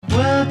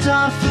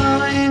are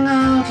flowing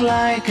out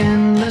like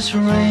endless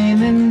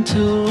rain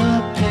into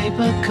a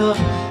paper cup.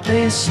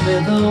 They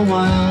slither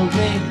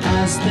wildly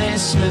as they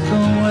slip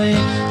away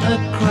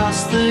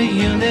across the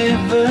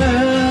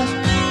universe.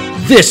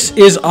 This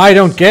is I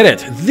Don't Get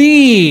It,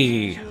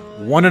 the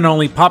one and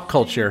only pop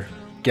culture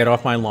Get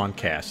Off My Lawn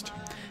cast,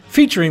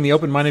 featuring the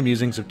open-minded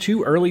musings of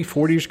two early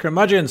 40s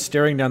curmudgeons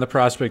staring down the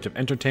prospect of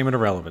entertainment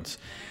irrelevance.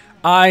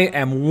 I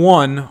am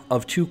one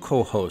of two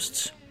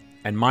co-hosts,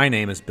 and my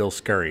name is Bill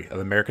Scurry of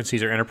American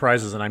Caesar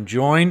Enterprises, and I'm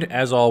joined,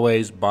 as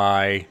always,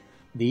 by...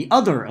 the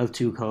other of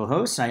two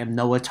co-hosts. I am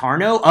Noah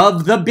Tarnow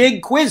of The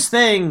Big Quiz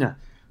Thing,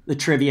 the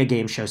trivia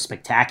game show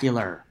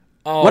spectacular.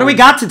 Oh, what do we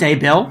got today,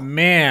 Bill?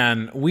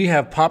 Man, we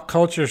have pop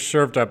culture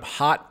served up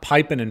hot,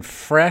 piping, and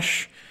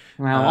fresh.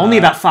 Well, only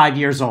about 5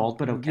 years old,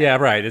 but okay. Yeah,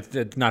 right.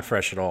 It's not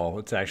fresh at all.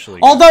 It's actually...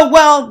 Although,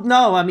 well,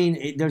 no, I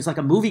mean, there's like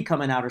a movie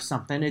coming out or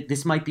something.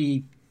 This might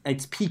be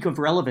its peak of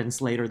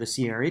relevance later this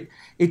year.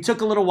 It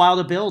took a little while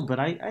to build, but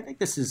I think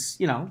this is,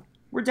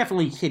 we're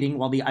definitely hitting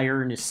while the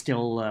iron is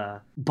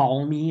still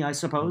balmy, I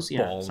suppose. Yeah,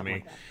 balmy.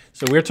 Like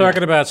So we're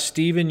talking about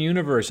Steven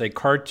Universe, a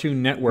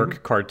Cartoon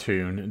Network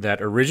cartoon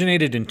that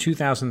originated in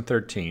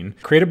 2013,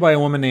 created by a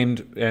woman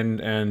named,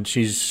 and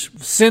she's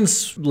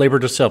since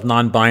labored herself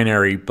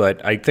non-binary,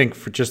 but I think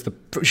for just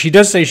she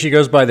does say she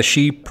goes by the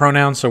she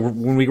pronoun, so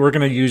we're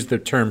going to use the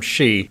term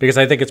she, because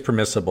I think it's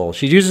permissible.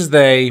 She uses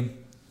they,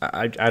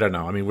 I don't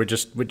know, I mean, we're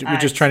just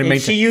trying to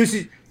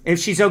maintain. If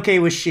she's okay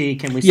with she,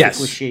 can we stick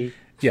with she?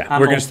 Yeah,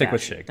 we're going to stick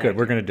with she. Good,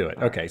 we're going to do it.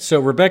 Okay,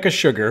 so Rebecca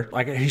Sugar,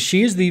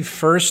 she is the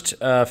first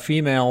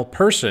female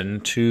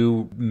person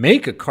to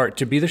make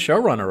to be the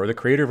showrunner or the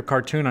creator of a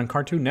cartoon on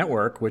Cartoon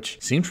Network,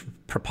 which seems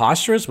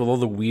preposterous with all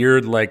the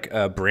weird,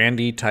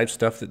 brandy type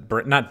stuff.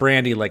 That not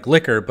brandy like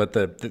liquor, but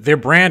their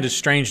brand is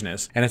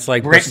strangeness, and it's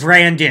like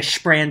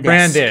brand-esque.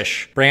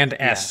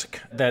 Yeah.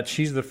 That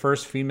she's the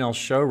first female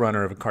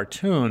showrunner of a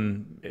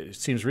cartoon. It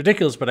seems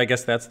ridiculous, but I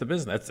guess that's the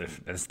business.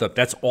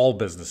 That's all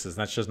businesses.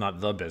 That's just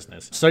not the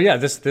business. So yeah,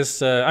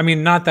 I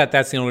mean, not that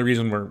that's the only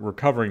reason we're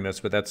covering this,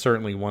 but that's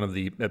certainly one of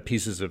the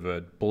pieces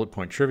of bullet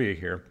point trivia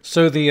here.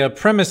 So the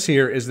premise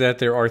here is that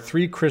there are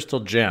three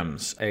crystal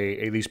gems,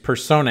 these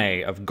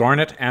personae of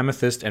garnet,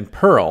 amethyst, and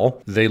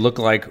pearl. They look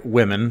like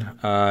women,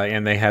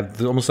 and they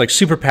have almost like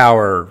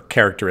superpower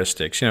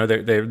characteristics.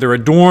 They're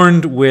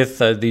adorned with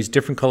these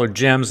different colored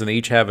gems, and they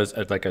each have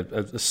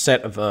a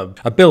set of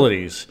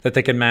abilities that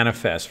they can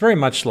manifest. Very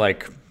much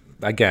like,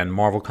 again,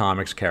 Marvel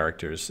Comics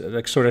characters,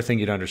 that sort of thing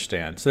you'd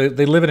understand. So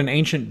they live in an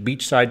ancient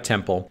beachside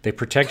temple. They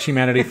protect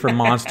humanity from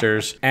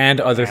monsters and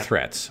other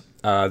threats.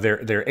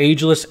 They're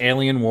ageless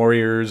alien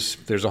warriors.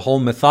 There's a whole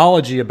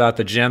mythology about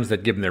the gems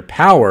that give them their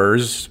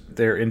powers.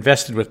 They're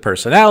invested with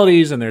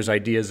personalities, and there's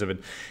ideas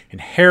of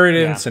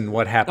inheritance and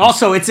what happens.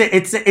 Also,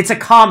 it's a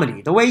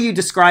comedy. The way you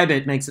describe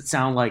it makes it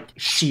sound like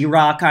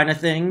She-Ra kind of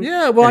thing.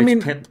 Yeah, well, I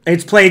mean,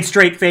 it's played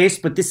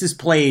straight-faced, but this is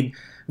played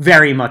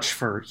very much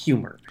for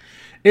humor.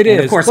 It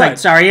is. Of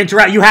course, sorry,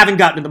 interrupt. You haven't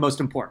gotten to the most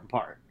important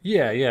part.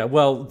 Yeah.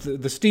 Well,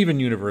 the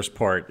Steven Universe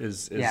part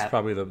is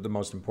probably the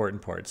most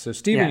important part. So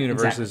Steven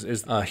Universe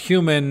is a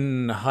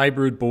human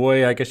hybrid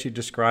boy, I guess you'd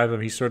describe him.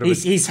 He's sort of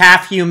he's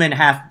half human,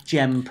 half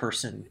gem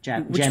person.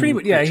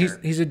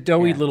 He's a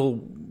doughy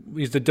little.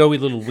 He's the doughy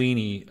little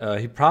weenie.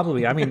 He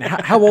probably. I mean,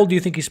 how old do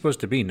you think he's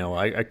supposed to be? No,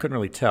 I couldn't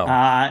really tell.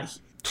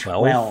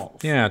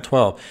 12. Yeah,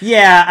 12.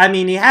 Yeah, I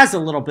mean, he has a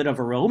little bit of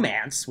a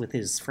romance with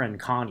his friend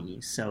Connie,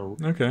 so...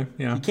 Okay,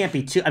 yeah. He can't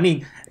be too... I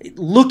mean,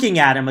 looking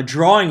at him, a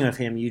drawing of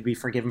him, you'd be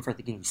forgiven for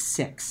thinking he's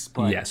 6,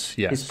 but yes.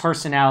 His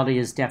personality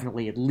is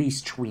definitely at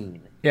least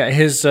tween. Yeah,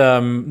 his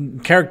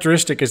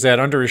characteristic is that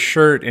under his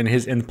shirt,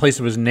 in place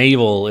of his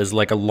navel, is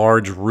like a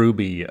large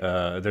ruby.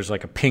 There's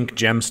like a pink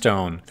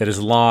gemstone that is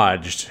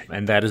lodged,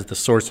 and that is the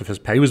source of his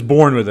power. He was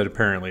born with it,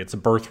 apparently. It's a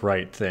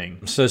birthright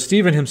thing. So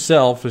Steven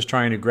himself is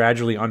trying to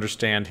gradually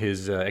understand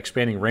his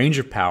expanding range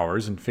of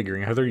powers and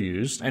figuring how they're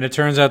used. And it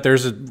turns out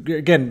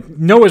again,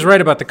 Noah's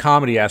right about the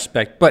comedy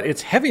aspect, but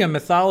it's heavy on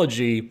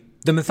mythology.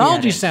 The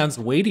mythology sounds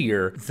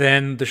weightier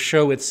than the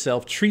show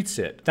itself treats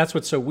it. That's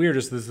what's so weird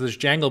is there's this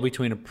jangle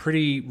between a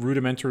pretty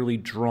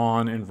rudimentarily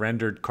drawn and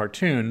rendered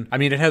cartoon. I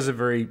mean, it has a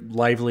very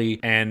lively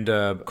and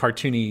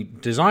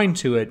cartoony design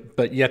to it,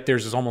 but yet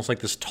there's almost like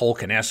this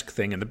Tolkien-esque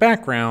thing in the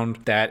background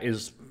that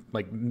is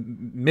like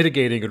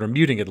mitigating it or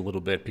muting it a little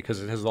bit because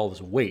it has all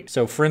this weight.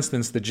 So, for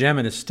instance, the gem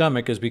in his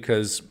stomach is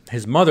because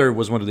his mother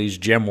was one of these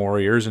gem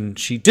warriors and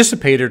she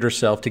dissipated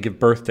herself to give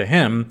birth to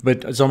him,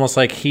 but it's almost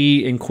like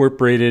he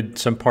incorporated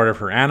some part of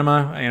her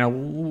anima.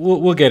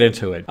 We'll get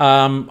into it.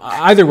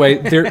 Either way,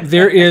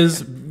 there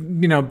is...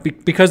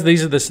 because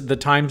these are the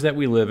times that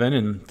we live in,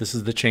 and this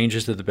is the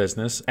changes to the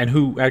business, and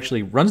who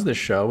actually runs this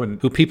show,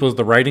 and who peoples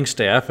the writing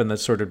staff and the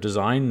sort of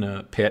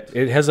design pit,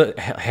 it has a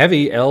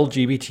heavy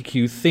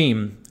LGBTQ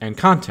theme and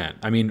content.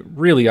 I mean,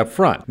 really up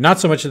front. Not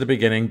so much at the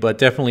beginning, but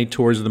definitely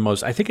towards the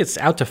most. I think it's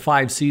out to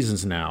 5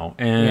 seasons now.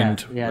 And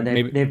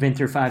they've been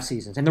through 5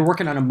 seasons, and they're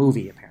working on a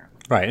movie apparently.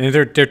 Right, and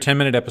they're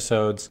 10-minute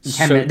episodes.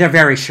 They're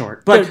very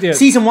short, but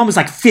season 1 was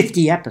like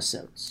 50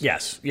 episodes.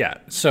 Yes, yeah.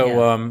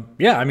 So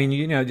I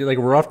mean, like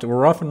we're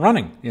off and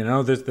running.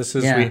 This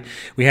is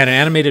we had an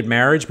animated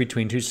marriage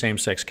between two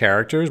same-sex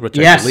characters, which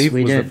I believe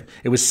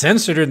it was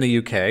censored in the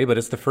UK, but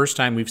it's the first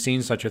time we've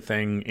seen such a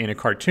thing in a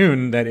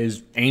cartoon that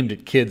is aimed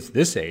at kids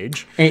this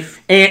age.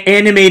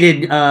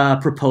 Animated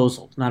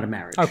proposal, not a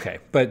marriage. Okay,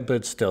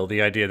 but still,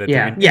 the idea that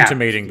they're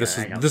intimating this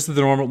is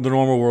the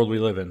normal world we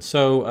live in.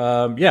 So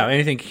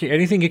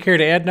anything you care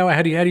to add, Noah?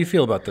 How do you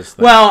feel about this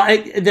thing? Well,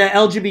 the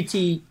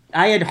LGBT.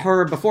 I had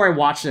heard before I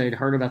watched it. I'd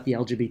heard about the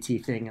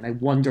LGBT thing, and I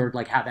wondered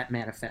like how that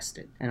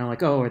manifested. And I'm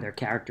like, are there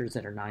characters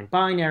that are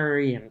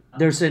non-binary? And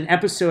there's an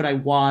episode I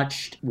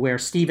watched where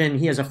Steven,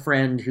 he has a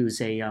friend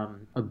who's a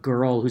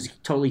girl who's a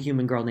totally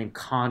human girl named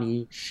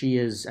Connie. She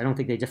is, I don't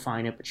think they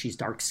define it, but she's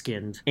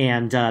dark-skinned.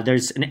 And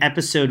there's an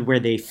episode where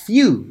they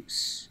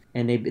fuse.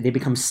 And they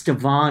become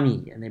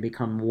Stevani, and they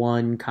become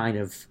one kind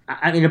of,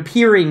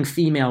 appearing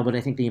female, but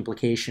I think the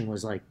implication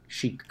was like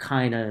she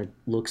kind of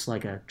looks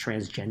like a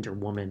transgender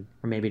woman,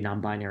 or maybe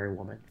non-binary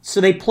woman.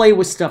 So they play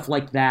with stuff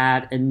like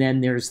that, and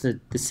then there's the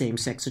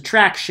same-sex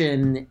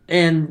attraction.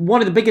 And one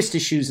of the biggest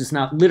issues is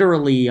not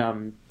literally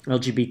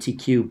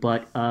LGBTQ,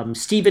 but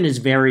Steven is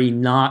very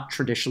not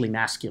traditionally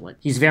masculine.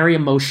 He's very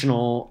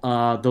emotional.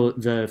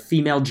 The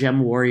female gem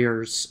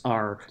warriors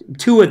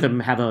two of them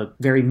have a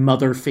very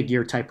mother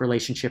figure type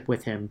relationship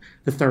with him.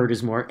 The third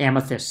is more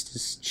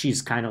Amethyst.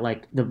 She's kind of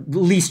like the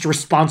least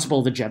responsible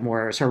of the gem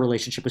warriors. Her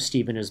relationship with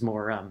Steven is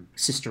more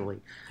sisterly.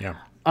 Yeah.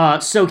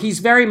 So he's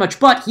very much,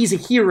 but he's a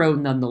hero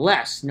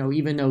nonetheless.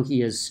 Even though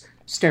he is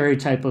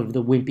stereotype of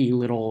the wimpy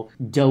little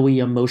doughy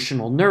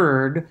emotional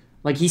nerd.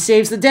 Like, he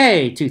saves the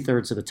day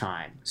 2/3 of the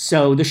time.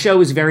 So the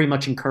show is very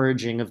much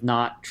encouraging of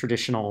not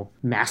traditional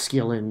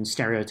masculine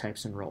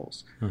stereotypes and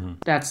roles. Mm-hmm.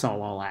 That's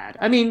all I'll add.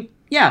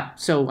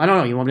 So I don't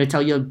know. You want me to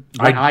tell you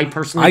what I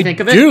personally think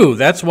of it? I do.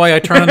 That's why I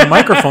turned on the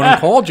microphone and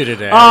called you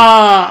today.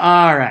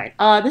 All right.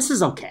 This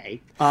is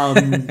okay.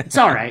 It's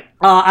all right.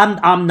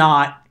 I'm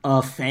not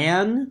a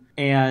fan,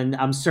 and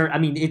I'm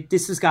certain.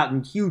 This has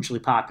gotten hugely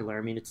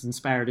popular. It's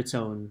inspired its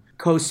own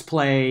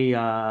cosplay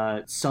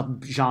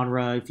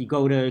subgenre. If you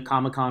go to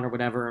Comic-Con or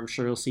whatever, I'm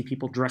sure you'll see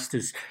people dressed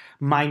as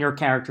minor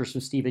characters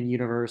from Steven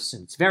Universe,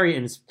 and it's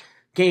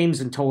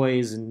games and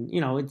toys, and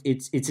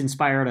it's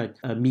inspired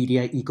a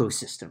media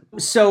ecosystem.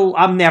 So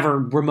I'm never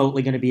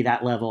remotely going to be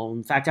that level.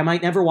 In fact, I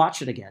might never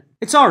watch it again.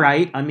 It's all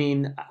right.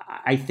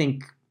 I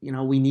think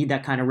we need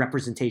that kind of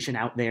representation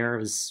out there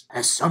as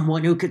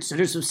someone who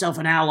considers himself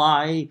an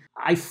ally.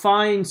 I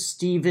find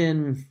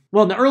Steven,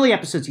 in the early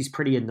episodes, he's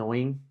pretty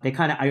annoying. They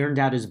kind of ironed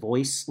out his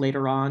voice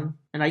later on.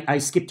 And I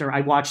skipped her. I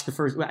watched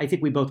I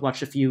think we both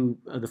watched a few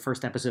of the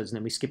first episodes, and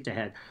then we skipped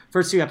ahead.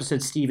 First few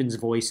episodes, Steven's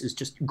voice is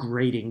just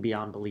grating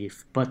beyond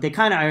belief. But they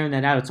kind of iron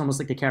that out. It's almost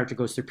like the character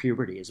goes through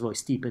puberty. His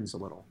voice deepens a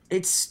little.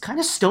 It's kind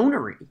of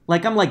stonery.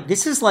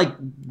 This is like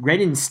Ren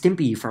and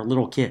Stimpy for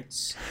little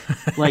kids.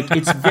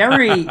 It's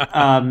very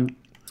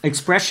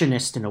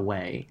expressionist in a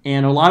way,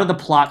 and a lot of the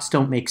plots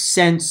don't make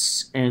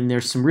sense, and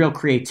there's some real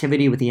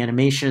creativity with the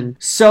animation.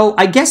 So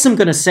I guess I'm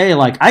gonna say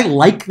I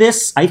like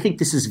this. I think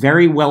this is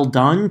very well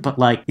done, but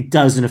it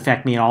doesn't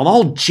affect me at all. The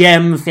whole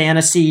gem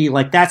fantasy,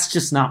 that's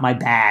just not my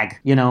bag,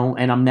 and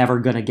I'm never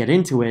gonna get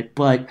into it.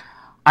 But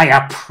I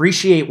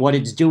appreciate what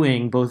it's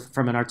doing, both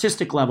from an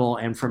artistic level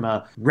and from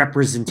a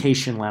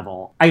representation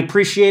level. I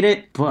appreciate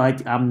it,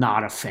 but I'm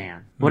not a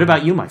fan. What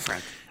about you, my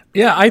friend?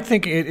 Yeah, I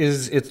think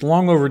it's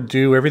long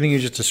overdue. Everything you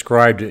just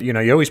described,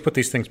 you always put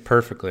these things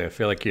perfectly. I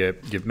feel like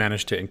you've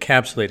managed to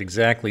encapsulate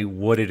exactly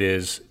what it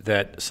is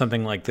that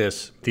something like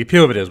this, the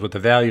appeal of it is, what the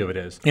value of it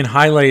is, in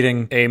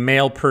highlighting a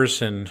male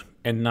person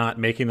and not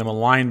making them a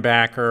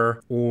linebacker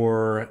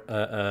or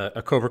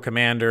a Cobra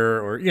Commander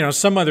or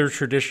some other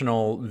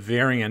traditional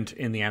variant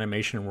in the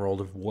animation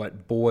world of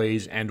what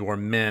boys and or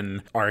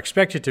men are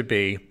expected to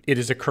be. It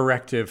is a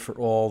corrective for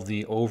all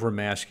the over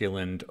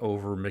masculine,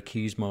 over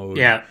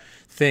machismo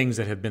things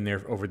that have been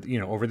there over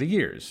the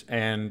years.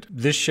 And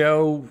this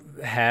show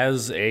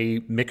has a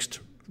mixed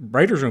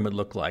writer's room, it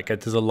looked like.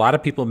 There's a lot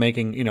of people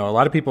making, a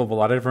lot of people of a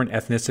lot of different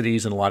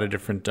ethnicities and a lot of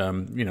different,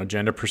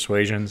 gender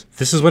persuasions.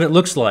 This is what it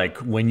looks like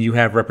when you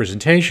have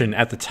representation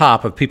at the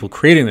top of people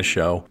creating the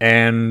show.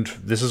 And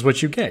this is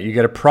what you get. You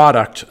get a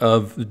product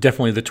of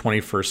definitely the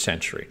 21st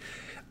century.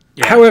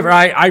 Yeah. However,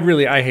 I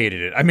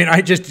hated it. I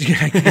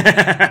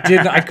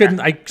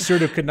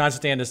sort of could not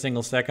stand a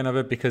single second of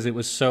it because it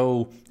was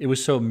so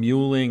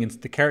mewling, and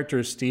the character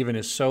of Steven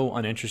is so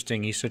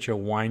uninteresting. He's such a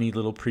whiny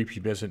little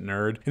prepubescent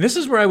nerd. And this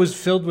is where I was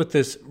filled with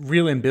this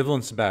real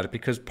ambivalence about it,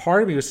 because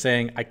part of me was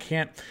saying,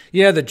 the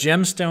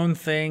gemstone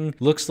thing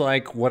looks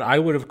like what I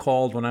would have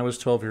called when I was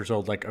 12 years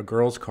old, like a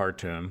girl's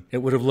cartoon. It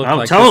would have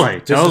looked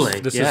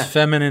this is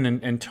feminine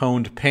and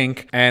toned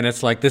pink, and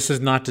it's like, this is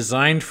not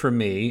designed for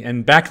me.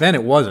 And back then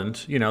it wasn't.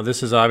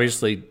 This is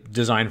obviously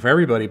designed for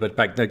everybody, but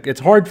it's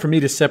hard for me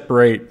to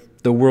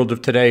separate the world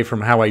of today from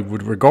how I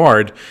would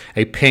regard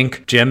a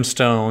pink,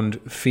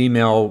 gemstoned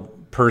female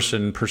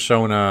person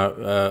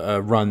persona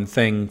run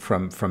thing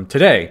from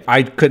today.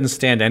 I couldn't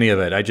stand any of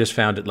it. I just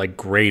found it like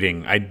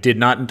grating. I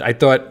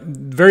thought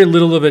very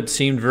little of it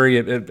seemed very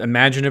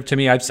imaginative to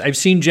me. I've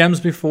seen Gems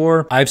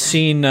before. I've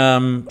seen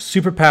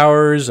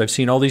Superpowers. I've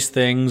seen all these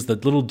things. The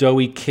little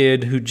doughy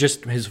kid who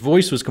just, his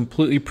voice was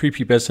completely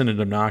prepubescent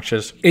and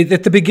obnoxious.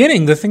 At the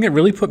beginning, the thing that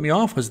really put me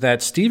off was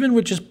that Steven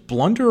would just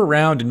blunder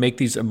around and make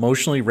these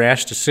emotionally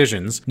rash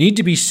decisions, need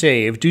to be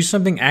saved, do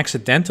something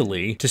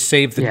accidentally to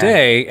save the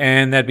day,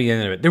 and that'd be the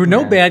end of it. There were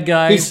no bad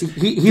guys.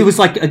 He was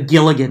like a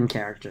Gilligan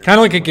character. Kind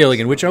of like a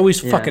Gilligan, which always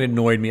fucking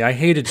annoyed me. I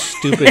hated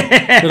stupid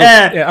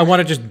I want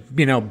to just,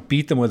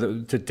 beat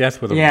them to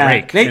death with a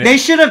rake. They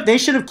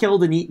should have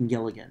killed and eaten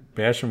Gilligan.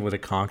 Bash him with a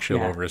conch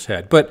shell over his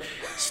head. But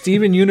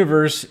Steven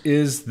Universe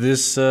is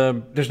this,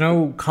 there's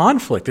no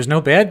conflict. There's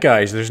no bad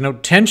guys. There's no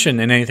tension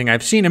in anything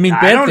I've seen. I mean,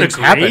 bad things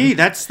happen.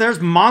 There's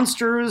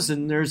monsters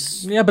and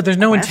there's... Yeah, but there's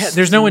no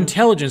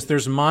intelligence.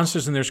 There's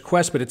monsters and there's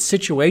quests, but it's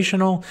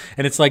situational.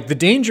 And it's like the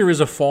danger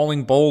is a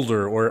falling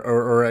boulder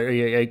or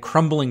a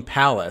crumbling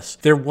palace.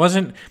 There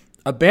wasn't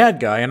a bad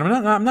guy, and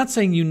I'm not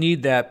saying you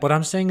need that. What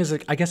I'm saying is,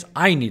 I guess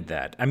I need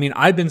that. I mean,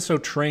 I've been so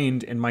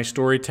trained in my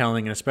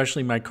storytelling and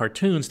especially my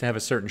cartoons to have a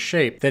certain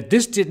shape that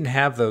this didn't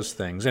have those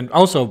things. And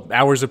also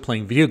hours of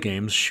playing video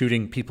games,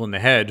 shooting people in the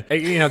head.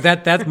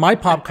 That's my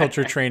pop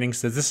culture training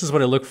says this is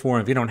what I look for.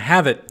 And if you don't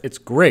have it, it's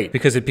great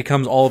because it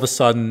becomes all of a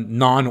sudden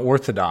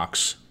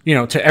non-orthodox.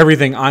 To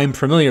everything I'm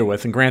familiar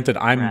with. And granted,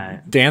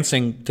 I'm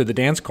dancing to the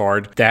dance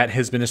card that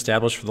has been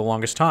established for the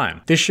longest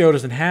time. This show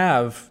doesn't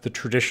have the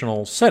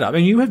traditional setup. I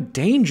mean, you have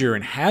danger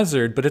and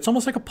hazard, but it's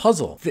almost like a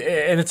puzzle.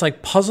 And it's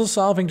like puzzle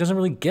solving doesn't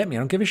really get me. I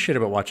don't give a shit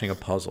about watching a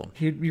puzzle.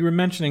 You were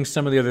mentioning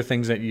some of the other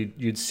things that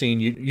you'd seen.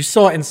 You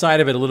saw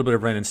inside of it a little bit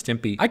of Ren and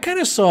Stimpy. I kind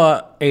of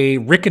saw a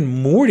Rick and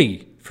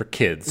Morty for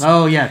kids.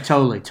 Oh yeah,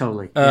 totally.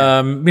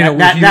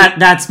 Yeah.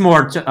 That's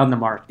more on the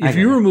mark. If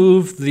you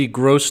remove the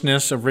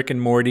grossness of Rick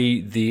and Morty,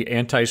 the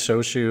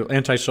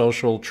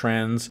antisocial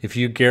trends, if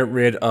you get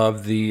rid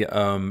of the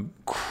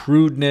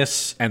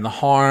crudeness and the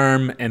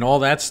harm and all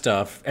that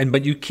stuff,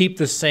 but you keep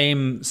the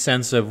same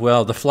sense of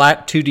the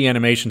flat 2D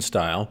animation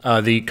style,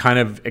 the kind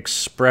of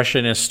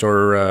expressionist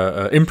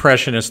or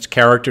impressionist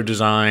character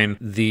design,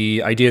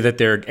 the idea that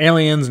there are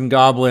aliens and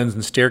goblins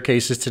and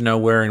staircases to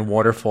nowhere and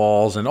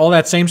waterfalls and all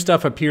that same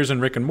stuff appears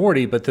in Rick and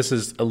Morty, but this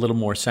is a little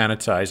more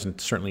sanitized and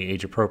certainly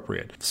age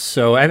appropriate.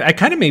 So I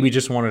kind of maybe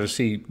just wanted to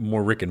see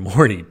more Rick and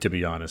Morty, to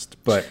be honest.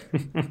 But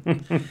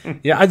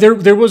yeah,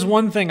 there was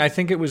one thing. I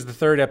think it was the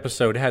third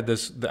episode had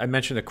this. I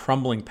mentioned a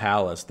crumbling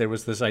palace. There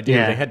was this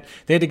idea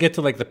they had to get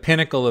to like the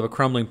pinnacle of a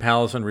crumbling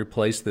palace and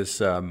replace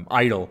this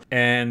idol.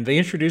 And they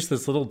introduced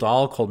this little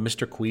doll called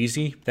Mr.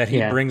 Queasy that he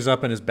brings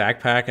up in his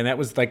backpack. And that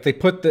was like they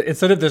put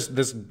instead of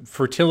this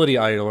fertility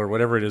idol or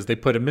whatever it is, they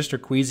put a Mr.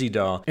 Queasy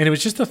doll. And it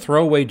was just a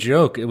throwaway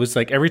joke. It was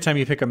like every time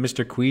you pick up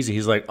Mr. Queasy,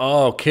 he's like,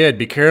 "Oh, kid,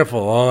 be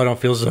careful. Oh, I don't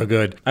feel so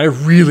good." I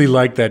really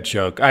like that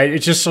joke.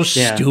 It's just so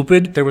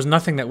stupid. There was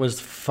nothing that was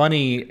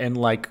funny and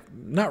like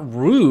not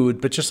rude,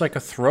 but just like a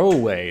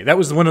throwaway. That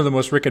was one of the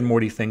most Rick and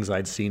Morty things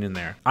I'd seen in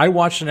there. I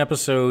watched an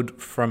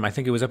episode from, I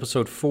think it was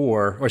episode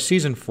 4 or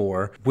season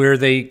 4, where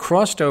they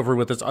crossed over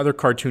with this other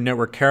Cartoon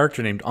Network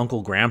character named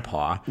Uncle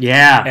Grandpa.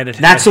 Yeah, and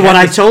that's the one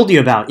I told you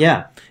about.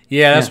 Yeah,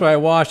 that's why I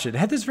watched it. It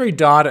had this very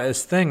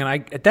Dadaist thing,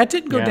 and that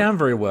didn't go down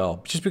very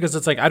well, just because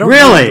it's like, I don't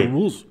know the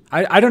rules.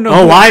 I don't know.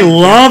 Oh, I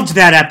loved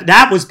that.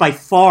 That was by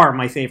far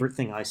my favorite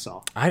thing I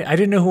saw. I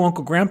didn't know who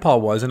Uncle Grandpa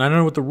was, and I don't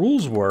know what the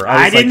rules were.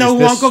 I didn't know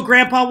who Uncle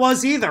Grandpa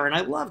was either, and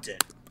I loved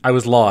it. I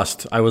was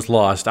lost.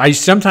 I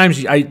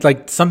sometimes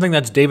like something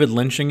that's David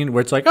Lynching,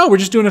 where it's like, oh, we're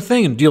just doing a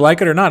thing, and do you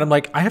like it or not? I'm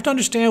like, I have to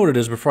understand what it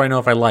is before I know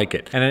if I like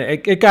it, and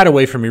it got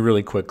away from me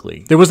really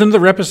quickly. There was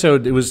another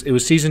episode. It was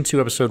season 2,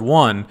 episode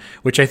 1,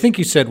 which I think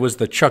you said was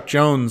the Chuck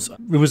Jones.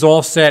 It was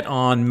all set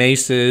on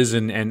maces,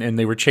 and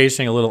they were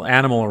chasing a little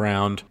animal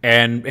around,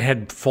 and it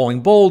had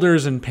falling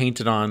boulders and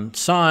painted on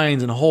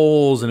signs and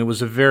holes, and it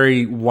was a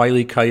very Wile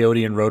E.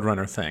 Coyote and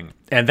Roadrunner thing.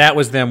 And that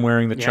was them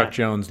wearing the Chuck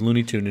Jones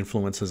Looney Tune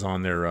influences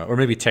on their, or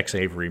maybe Tex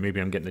Avery.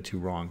 Maybe I'm getting the two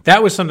wrong.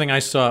 That was something I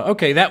saw.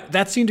 Okay,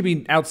 that seemed to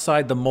be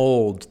outside the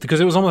mold because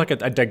it was almost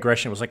like a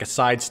digression. It was like a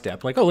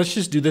sidestep. Like, oh, let's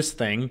just do this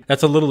thing.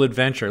 That's a little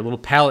adventure, a little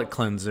palate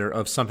cleanser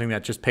of something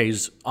that just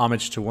pays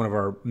homage to one of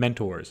our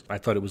mentors. I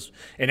thought it was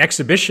an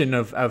exhibition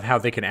of how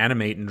they can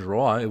animate and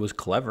draw. It was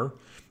clever,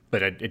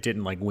 but it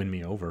didn't like win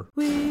me over.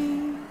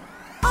 We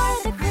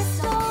are the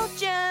Crystal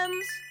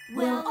Gems.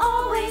 We'll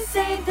always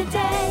save the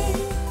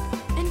day.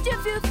 And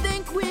if you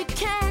think we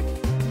can't,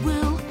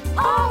 we'll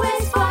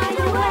always find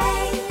a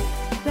way.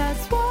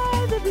 That's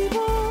why the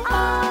people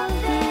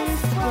of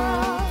this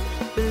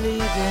world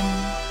believe in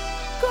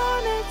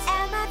garnet,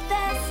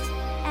 amethyst,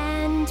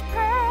 and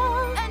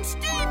pearl, and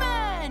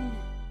Steven.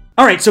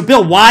 All right, so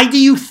Bill, why do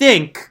you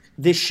think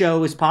this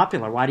show is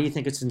popular? Why do you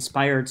think it's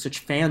inspired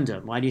such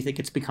fandom? Why do you think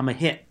it's become a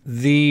hit?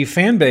 The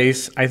fan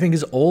base, I think,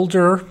 is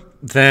older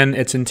than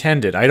it's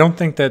intended. I don't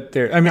think that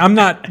I'm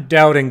not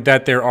doubting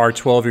that there are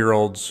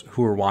 12-year-olds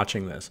who are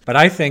watching this, but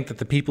I think that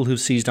the people who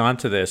seized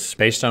onto this,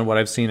 based on what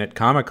I've seen at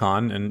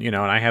Comic-Con, and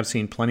I have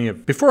seen plenty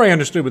of, before I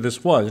understood what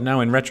this was, now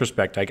in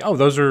retrospect,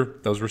 those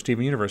were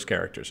Steven Universe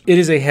characters. It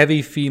is a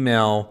heavy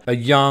a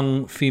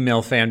young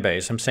female fan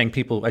base. I'm saying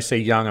people, I say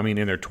young, I mean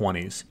in their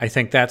 20s. I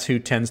think that's who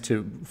tends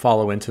to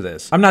follow into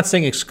this. I'm not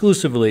saying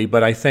exclusively,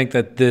 but I think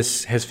that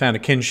this has found a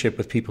kinship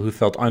with people who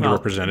felt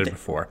underrepresented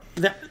before.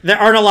 There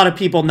aren't a lot of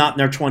people not in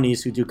their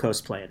 20s who do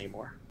cosplay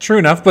anymore. True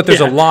enough, but there's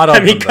a lot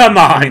of them. Come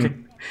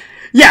on.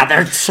 Yeah,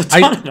 there's a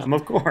ton of them,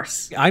 of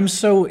course. I'm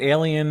so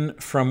alien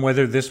from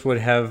whether this would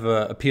have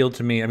appealed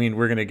to me. I mean,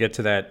 we're going to get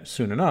to that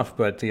soon enough,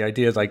 but the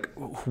idea is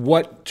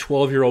what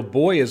 12-year-old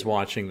boy is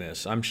watching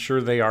this? I'm sure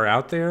they are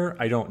out there.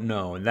 I don't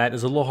know, and that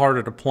is a little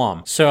harder to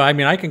plumb. So, I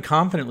mean, I can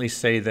confidently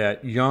say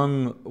that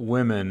young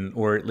women,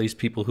 or at least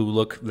people who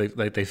look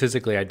like they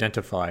physically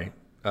identify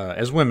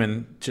as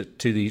women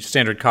to the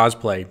standard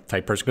cosplay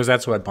type person, because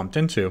that's what I bumped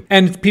into.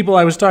 And people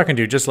I was talking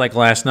to, just like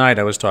last night,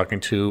 I was talking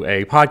to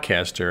a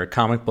podcaster, a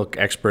comic book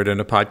expert and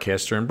a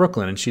podcaster in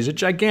Brooklyn, and she's a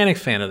gigantic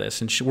fan of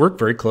this, and she worked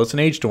very close in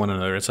age to one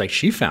another. It's like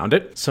she found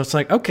it. So it's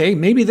like, okay,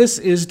 maybe this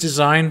is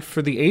designed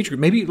for the age group.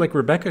 Maybe like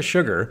Rebecca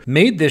Sugar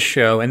made this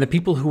show, and the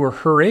people who are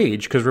her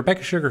age, because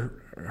Rebecca Sugar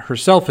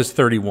herself is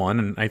 31,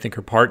 and I think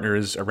her partner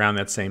is around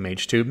that same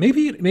age too.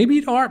 Maybe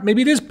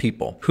it is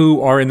people who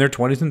are in their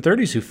 20s and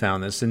 30s who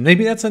found this, and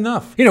maybe that's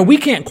enough. We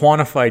can't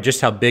quantify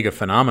just how big a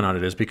phenomenon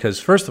it is, because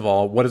first of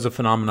all, what does a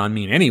phenomenon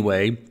mean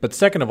anyway? But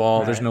second of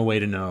all, There's no way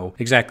to know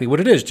exactly what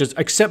it is, just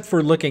except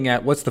for looking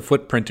at what's the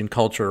footprint in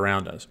culture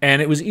around us.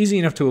 And it was easy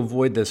enough to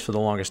avoid this for the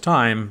longest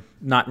time,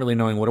 not really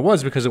knowing what it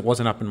was, because it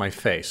wasn't up in my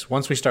face.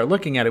 Once we start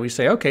looking at it, we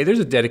say, okay, there's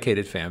a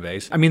dedicated fan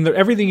base. I mean,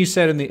 everything you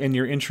said in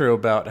your intro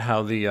about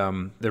how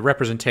the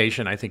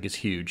representation, I think, is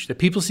huge. That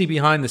people see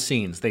behind the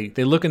scenes. They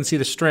look and see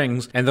the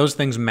strings, and those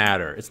things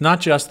matter. It's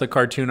not just the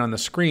cartoon on the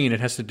screen. It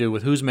has to do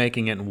with who's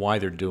making it and why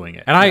they're doing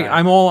it. And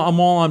I'm all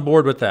on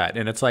board with that.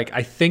 And it's like,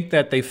 I think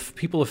that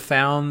people have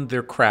found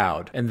their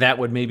crowd, and that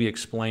would maybe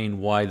explain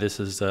why this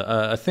is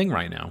a thing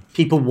right now.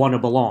 People want to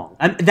belong.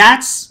 And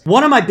that's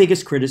one of my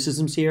biggest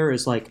criticisms here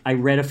is I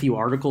read a few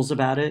articles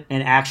about it,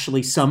 and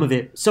actually some of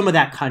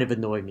that kind of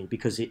annoyed me,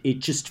 because it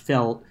just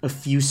felt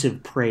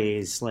effusive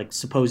praise, like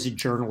supposed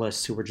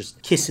journalists who were just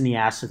kissing the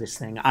ass of this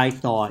thing. I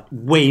thought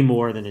way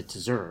more than it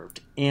deserved.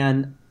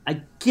 And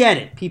I get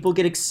it. People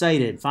get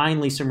excited.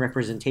 Finally, some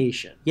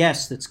representation.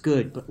 Yes, that's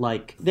good. But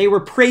they were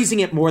praising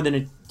it more than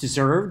it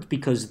deserved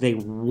because they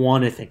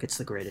want to think it's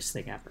the greatest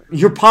thing ever.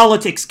 Your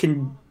politics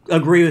can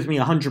agree with me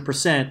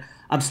 100%.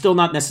 I'm still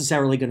not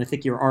necessarily going to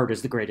think your art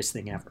is the greatest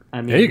thing ever. I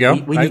mean, there you go.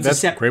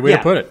 That's a great way to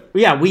put it.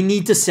 Yeah, we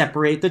need to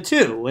separate the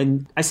two.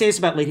 And I say this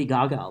about Lady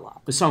Gaga a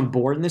lot. The song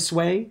Born This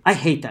Way, I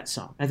hate that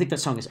song. I think that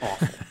song is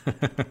awful.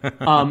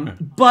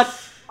 But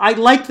I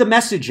like the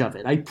message of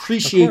it. I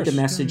appreciate the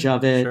message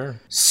of it. Sure.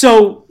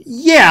 So,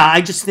 yeah,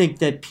 I just think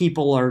that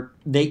people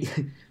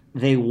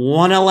they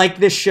want to like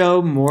this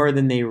show more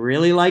than they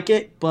really like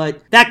it,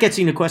 but that gets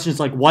into questions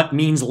like what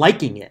means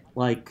liking it.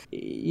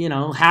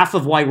 Half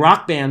of why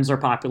rock bands are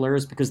popular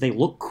is because they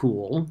look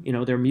cool.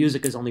 Their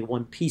music is only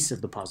one piece of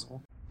the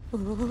puzzle.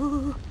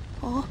 Oh,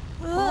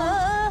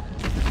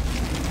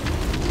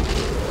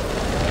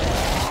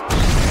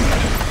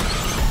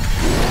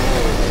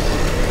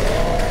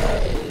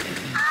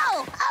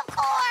 of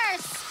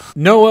course!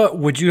 Noah,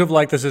 would you have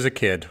liked this as a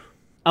kid?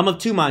 I'm of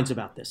two minds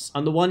about this.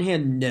 On the one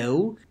hand,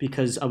 no,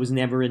 because I was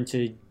never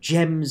into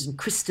gems and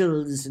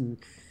crystals and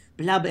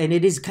blah, blah, and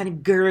it is kind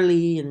of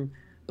girly.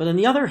 But on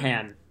the other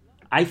hand,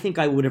 I think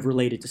I would have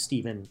related to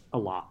Steven a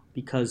lot,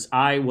 because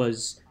I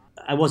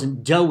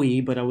wasn't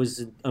doughy, but I was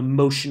an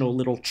emotional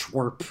little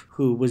twerp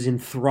who was in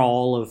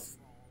thrall of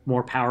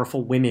more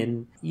powerful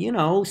women.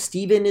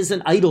 Steven is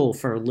an idol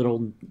for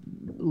little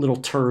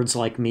turds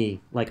like me,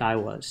 like I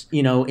was.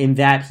 In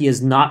that he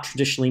is not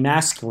traditionally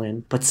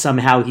masculine, but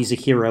somehow he's a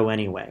hero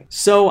anyway.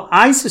 So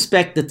I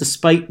suspect that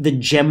despite the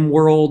gem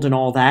world and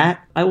all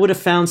that, I would have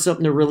found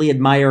something to really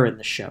admire in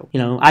the show.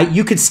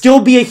 You could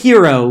still be a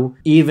hero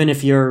even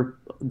if you're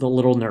the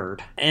little nerd.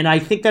 And I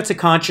think that's a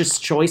conscious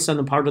choice on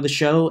the part of the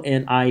show,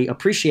 and I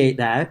appreciate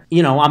that.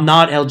 I'm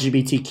not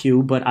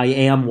LGBTQ, but I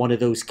am one of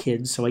those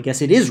kids, so I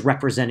guess it is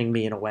representing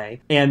me in a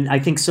way. And I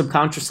think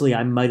subconsciously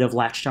I might have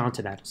latched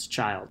onto that as a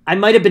child. I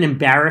might have been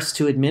embarrassed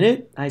to admit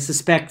it. I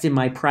suspect in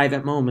my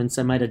private moments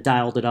I might have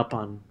dialed it up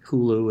on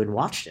Hulu and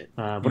watched it.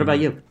 What about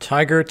you?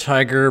 Tiger,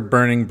 tiger,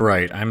 burning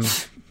bright. I'm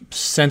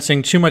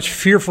sensing too much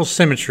fearful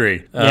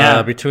symmetry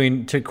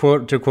between, to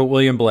quote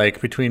William Blake,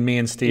 between me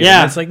and Steve.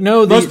 Yeah, it's like,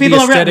 no, most people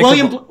have read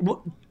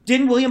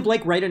Didn't William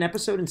Blake write an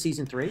episode in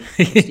season 3?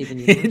 Steven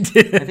Universe?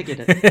 I think he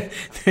did.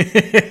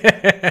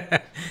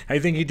 I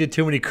think he did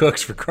too many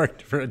cooks for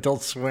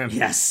Adult Swim.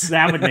 Yes,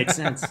 that would make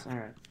sense. All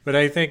right. But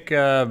I think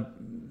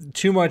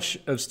too much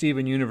of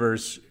Steven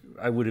Universe,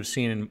 I would have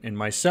seen in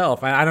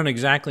myself. I don't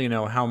exactly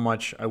know how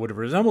much I would have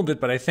resembled it,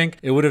 but I think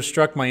it would have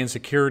struck my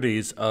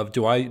insecurities of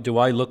do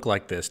I look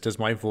like this? Does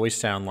my voice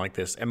sound like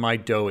this? Am I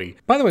doughy?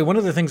 By the way, one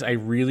of the things I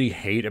really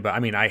hate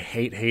about, I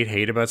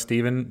hate about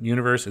Steven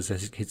Universe is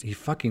that he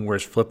fucking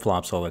wears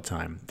flip-flops all the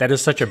time. That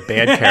is such a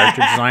bad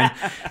character design.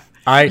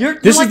 You're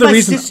like my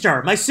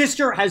sister. My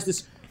sister has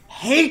this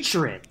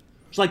hatred.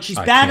 She's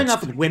bad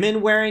enough with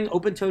women wearing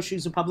open-toe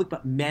shoes in public,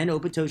 but men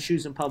open-toe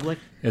shoes in public,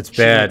 it's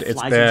bad. It's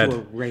bad.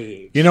 Into a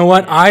rage. You know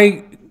what?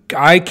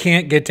 I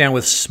can't get down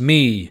with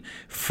Smee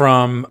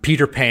from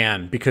Peter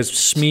Pan because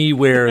Smee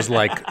wears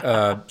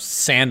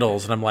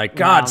sandals, and I'm like,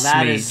 God,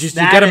 Smee, you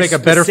got to make a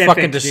better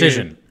fucking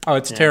decision. Dude. Oh,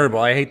 it's terrible.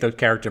 I hate those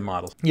character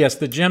models. Yes,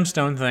 the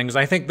gemstone things.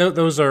 I think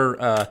those are.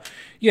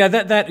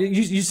 That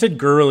you said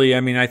girly.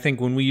 I think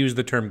when we use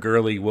the term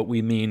girly, what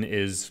we mean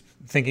is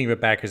thinking of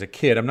it back as a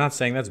kid. I'm not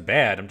saying that's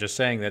bad. I'm just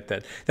saying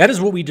that is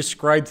what we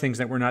describe things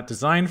that were not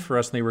designed for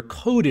us, and they were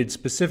coded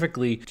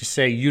specifically to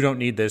say, you don't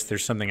need this,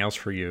 there's something else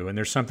for you. And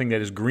there's something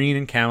that is green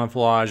and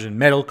camouflage and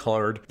metal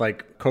colored,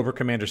 like Cobra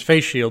Commander's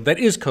face shield, that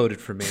is coded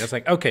for me. It's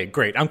like, okay,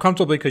 great. I'm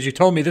comfortable because you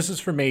told me this is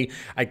for me.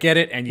 I get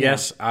it. And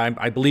yes,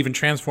 I believe in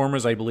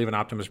Transformers. I believe in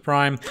Optimus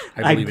Prime.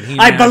 I believe in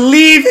He-Man. I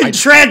believe in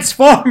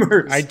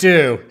Transformers. I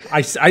do.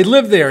 I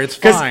live there. It's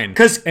fine.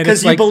 Because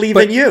you believe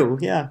in you.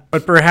 Yeah.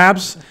 But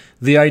perhaps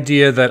the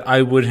idea that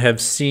I would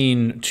have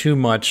seen too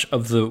much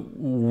of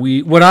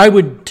what I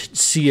would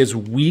see as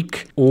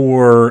weak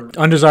or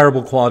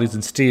undesirable qualities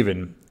in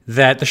Steven,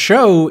 that the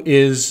show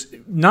is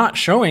not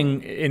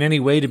showing in any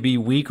way to be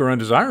weak or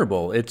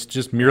undesirable. It's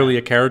just merely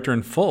a character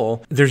in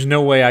full. There's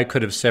no way I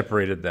could have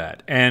separated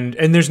that. And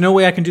there's no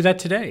way I can do that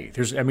today.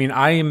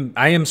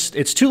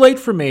 It's too late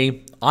for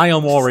me. I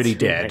am already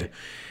dead.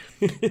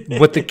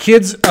 What the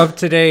kids of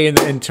today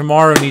and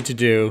tomorrow need to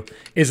do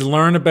is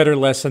learn a better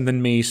lesson than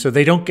me so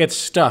they don't get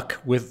stuck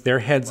with their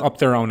heads up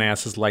their own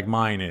asses like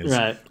mine is.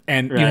 Right.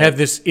 And you have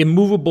this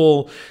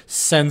immovable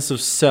sense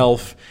of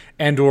self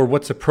and or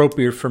what's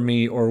appropriate for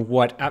me or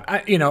what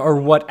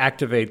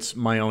activates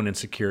my own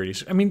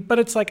insecurities. But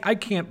it's like, I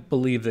can't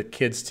believe that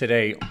kids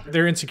today,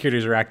 their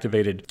insecurities are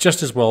activated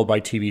just as well by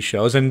TV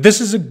shows. And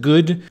this is a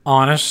good,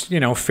 honest,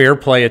 fair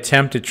play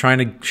attempt at trying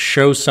to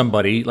show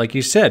somebody, like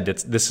you said,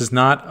 this is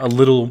not a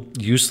little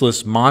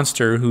useless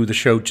monster who the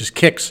show just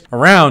kicks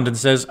around and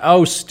says,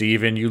 oh,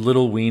 Steven, you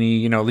little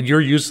weenie,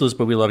 you're useless,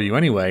 but we love you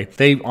anyway.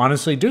 They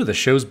honestly do. The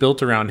show's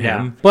built around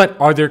him. But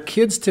are there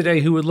kids today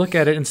who would look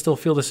at it and still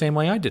feel the same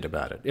way I did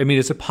about it?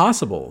 Is it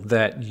possible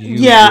that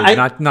you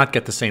would not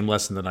get the same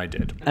lesson that I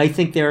did? I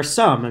think there are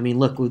some.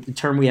 Look, the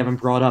term we haven't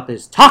brought up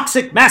is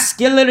toxic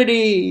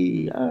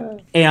masculinity.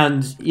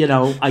 And,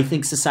 I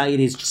think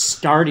society is just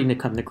starting to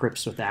come to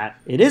grips with that.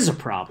 It is a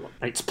problem.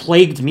 It's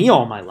plagued me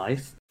all my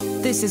life.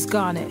 This is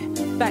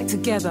Garnet, back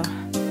together.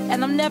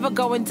 And I'm never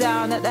going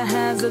down at the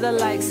hands of the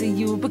likes of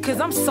you, because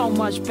I'm so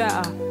much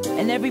better.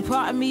 And every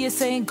part of me is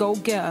saying, go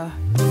get her.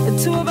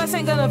 The two of us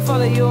ain't gonna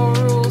follow your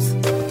rules.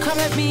 Come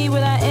at me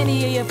without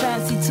any of your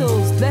fancy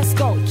tools. Let's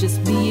go, just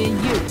me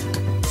and you.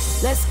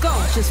 Let's go,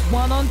 just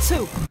 1 on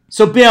 2.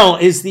 So, Bill,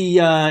 is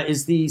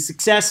the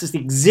success, is the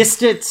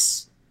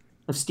existence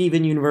of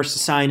Steven Universe a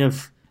sign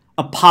of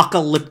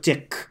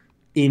apocalyptic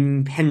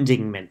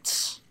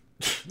impendingment?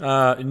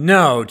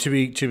 No, to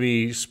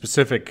be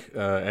specific,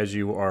 as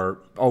you are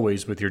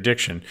always with your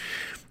diction.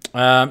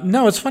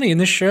 No, it's funny in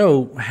this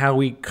show how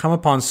we come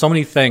upon so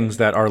many things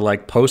that are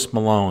like Post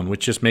Malone,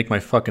 which just make my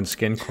fucking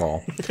skin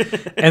crawl.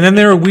 And then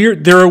there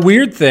are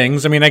weird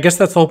things. I guess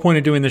that's the whole point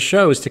of doing the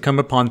show, is to come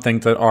upon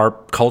things that are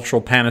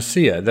cultural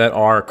panacea, that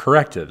are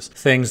correctives,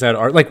 things that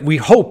are like, we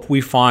hope we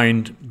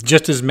find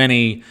just as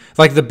many,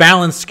 like the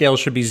balance scale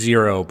should be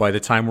 0 by the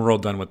time we're all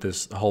done with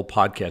this whole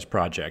podcast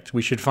project.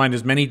 We should find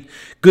as many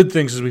good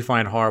things as we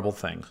find horrible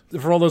things.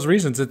 For all those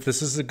reasons,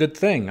 this is a good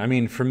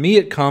thing. For me,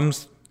 it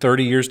comes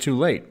 30 years too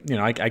late.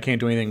 I can't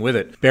do anything with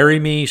it.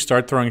 Bury me,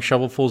 start throwing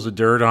shovelfuls of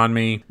dirt on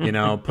me,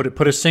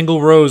 put a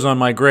single rose on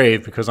my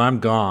grave because I'm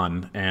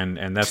gone,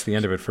 and that's the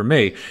end of it for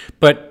me.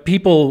 But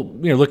people,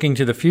 looking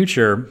to the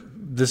future,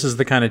 this is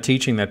the kind of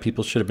teaching that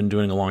people should have been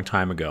doing a long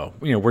time ago.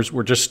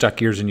 We're just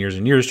stuck years and years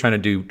and years trying to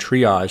do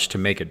triage to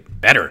make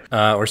it better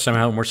or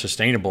somehow more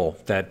sustainable,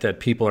 that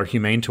people are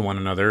humane to one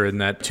another,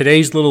 and that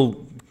today's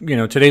little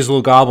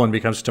goblin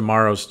becomes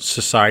tomorrow's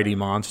society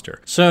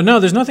monster. So no,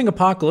 there's nothing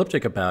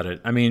apocalyptic about it.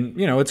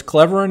 It's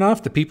clever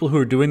enough. The people who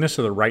are doing this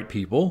are the right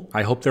people.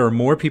 I hope there are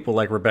more people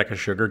like Rebecca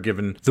Sugar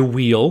given the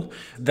wheel.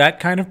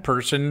 That kind of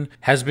person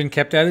has been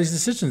kept out of these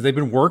decisions. They've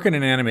been working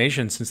in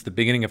animation since the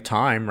beginning of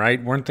time,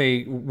 right? Weren't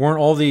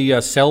all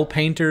the cell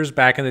painters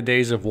back in the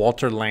days of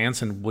Walter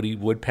Lantz and Woody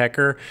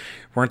Woodpecker?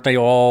 Weren't they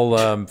all?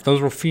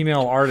 Those were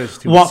female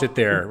artists who would sit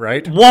there,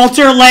 right?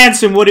 Walter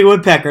Lance and Woody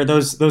Woodpecker,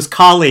 those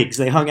colleagues,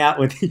 they hung out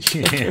with each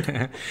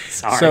other.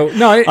 Sorry. So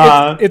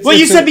no,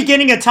 you said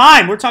beginning of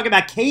time. We're talking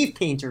about cave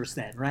painters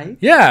then, right?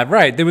 Yeah,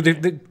 right. They would,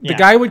 the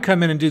guy would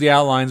come in and do the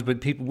outlines,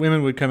 but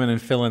women would come in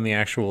and fill in the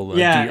actual.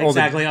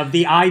 Exactly. Of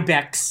the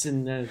ibex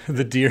and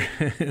the deer,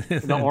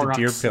 the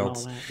deer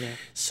pilts.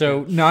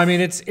 So no, I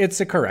mean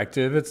it's a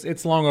corrective.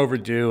 It's long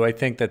overdue. I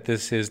think that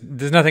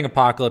there's nothing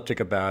apocalyptic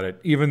about it.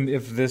 Even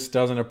if this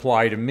doesn't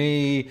apply to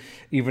me,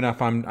 even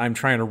if I'm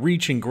trying to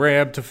reach and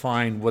grab to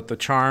find what the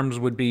charms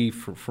would be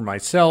for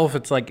myself,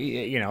 it's like,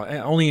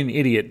 only an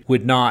idiot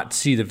would not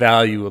see the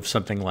value of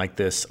something like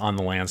this on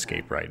the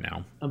landscape right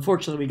now.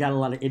 Unfortunately, we got a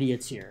lot of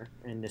idiots here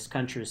in this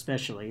country,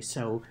 especially.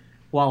 So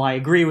while I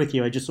agree with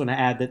you, I just want to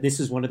add that this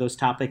is one of those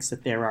topics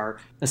that there are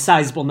a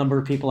sizable number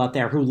of people out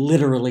there who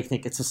literally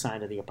think it's a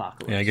sign of the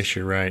apocalypse. Yeah, I guess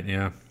you're right,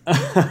 yeah.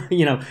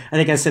 I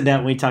think I said that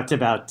when we talked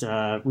about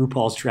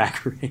RuPaul's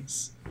Drag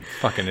Race.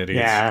 Fucking idiots.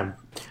 Yeah.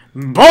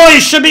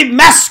 Boys should be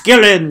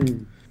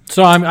masculine!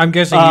 So I'm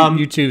guessing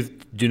you two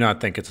do not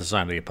think it's a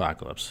sign of the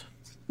apocalypse.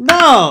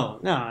 No.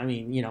 I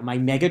mean, my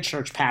mega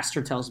church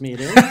pastor tells me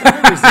it is.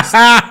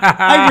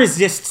 I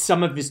resist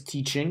some of his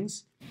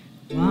teachings.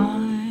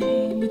 Why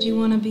would you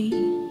want to be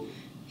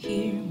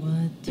here?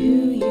 What do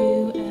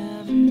you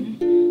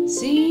ever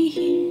see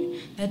here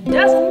that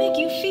doesn't make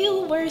you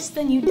feel worse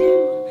than you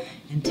do?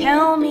 And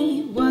tell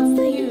me, what's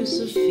the use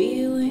of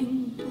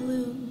feeling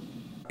blue?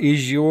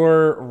 Is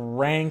your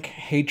rank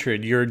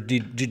hatred, your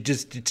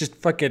just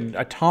fucking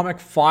atomic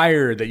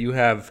fire that you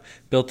have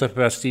built up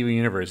about Steven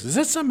Universe, is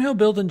that somehow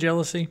built in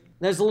jealousy?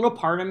 There's a little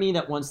part of me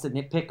that wants to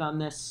nitpick on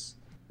this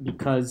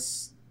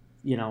because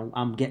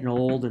I'm getting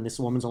old and this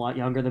woman's a lot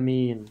younger than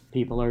me and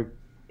people are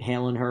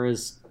hailing her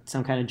as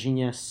some kind of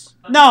genius.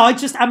 No,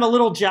 I'm a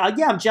little jealous.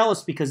 Yeah, I'm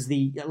jealous because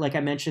like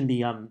I mentioned,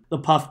 the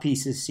puff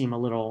pieces seem a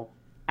little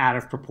out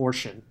of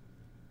proportion.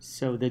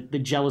 So the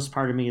jealous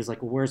part of me is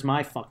like, well, where's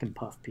my fucking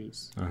puff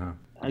piece? Uh-huh.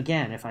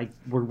 Again, if I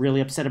were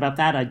really upset about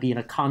that, I'd be in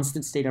a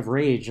constant state of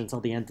rage until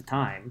the end of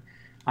time.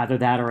 Either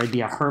that or I'd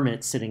be a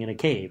hermit sitting in a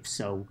cave.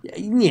 So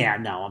yeah,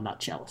 no, I'm not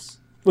jealous.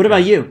 What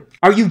about you?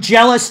 Are you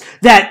jealous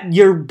that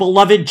your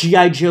beloved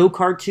G.I. Joe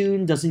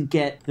cartoon doesn't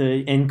get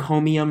the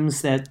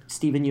encomiums that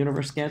Steven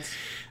Universe gets?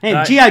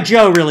 Hey, G.I.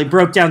 Joe really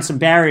broke down some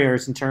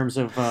barriers in terms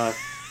of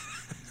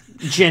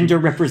gender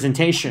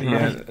representation,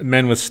 right?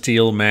 Men with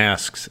steel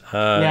masks.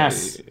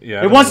 Yes.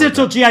 Yeah, it wasn't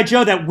until G.I.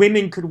 Joe that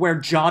women could wear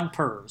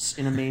jodhpurs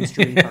in a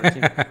mainstream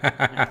cartoon.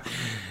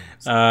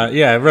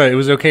 Right. It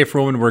was okay for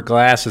a woman to wear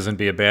glasses and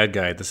be a bad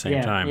guy at the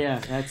same time. Yeah,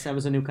 that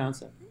was a new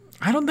concept.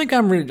 I don't think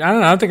I'm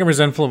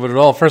resentful of it at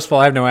all. First of all,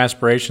 I have no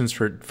aspirations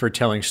for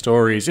telling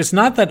stories. It's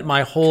not that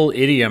my whole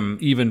idiom,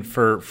 even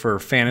for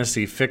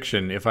fantasy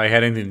fiction, if I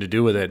had anything to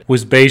do with it,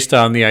 was based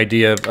on the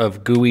idea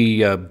of gooey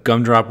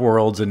gumdrop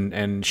worlds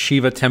and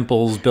Shiva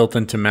temples built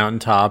into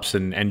mountaintops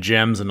and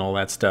gems and all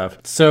that stuff.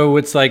 So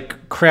it's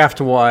like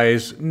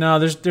craft-wise, no,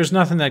 there's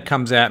nothing that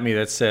comes at me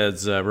that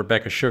says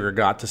Rebecca Sugar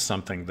got to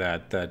something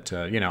that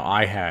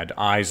I had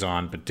eyes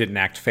on but didn't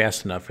act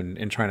fast enough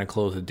in trying to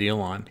close the deal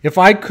on. If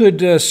I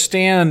could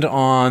stand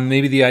on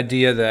maybe the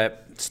idea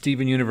that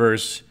Steven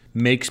Universe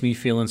makes me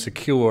feel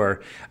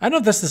insecure, I don't know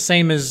if that's the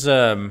same as,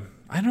 I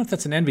don't know if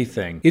that's an envy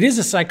thing. It is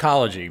a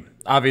psychology.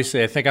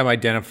 Obviously, I think I'm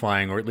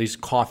identifying or at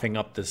least coughing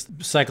up this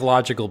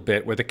psychological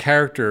bit where the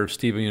character of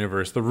Steven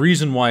Universe, the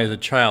reason why as a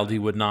child I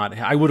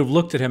would have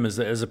looked at him as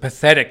a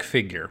pathetic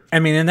figure. I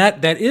mean, and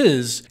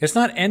it's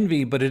not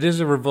envy, but it is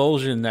a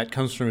revulsion that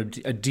comes from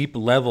a deep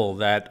level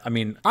that, I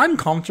mean, I'm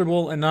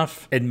comfortable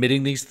enough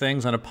admitting these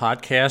things on a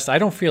podcast. I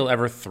don't feel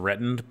ever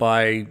threatened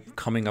by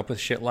coming up with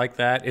shit like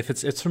that. If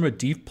it's from a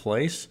deep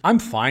place, I'm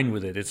fine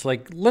with it. It's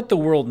like, let the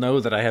world know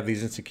that I have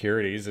these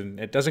insecurities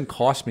and it doesn't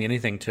cost me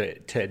anything to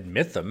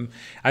admit them.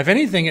 If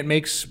anything, it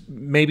makes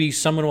maybe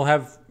someone will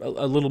have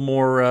a little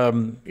more,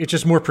 it's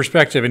just more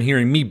perspective in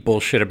hearing me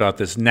bullshit about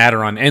this,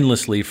 natter on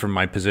endlessly from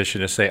my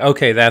position to say,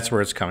 okay, that's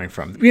where it's coming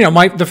from.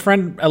 The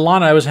friend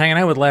Alana I was hanging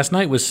out with last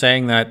night was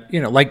saying that,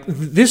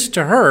 this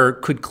to her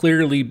could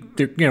clearly,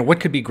 what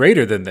could be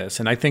greater than this?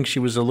 And I think she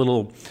was a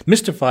little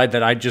mystified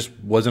that I just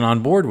wasn't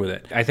on board with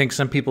it. I think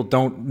some people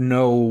don't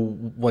know,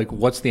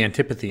 what's the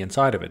antipathy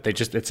inside of it.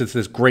 It's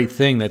this great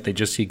thing that they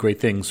just see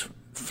great things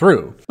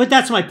through. But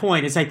that's my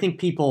point, is I think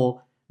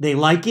people, they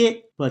like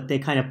it, but they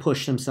kind of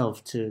push themselves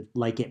to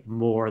like it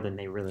more than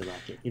they really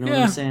like it. You know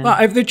what I'm saying?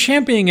 Well, if they're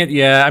championing it,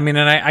 yeah. I mean,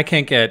 and I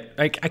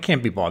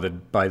can't be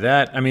bothered by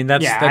that. I mean,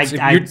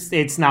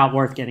 it's not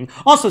worth getting.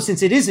 Also,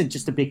 since it isn't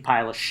just a big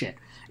pile of shit,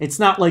 it's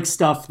not like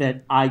stuff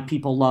that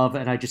people love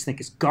and I just think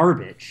is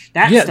garbage.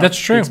 That's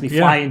true. Makes me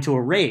fly into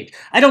a rage.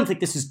 I don't think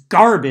this is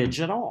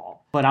garbage at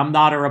all, but I'm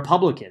not a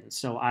Republican,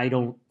 so I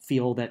don't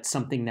feel that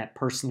something that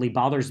personally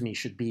bothers me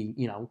should be,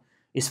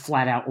 is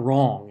flat out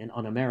wrong and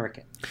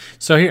un-American.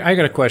 So here, I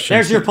got a question.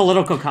 There's your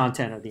political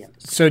content of the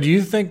episode. So do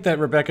you think that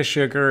Rebecca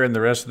Sugar and the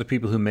rest of the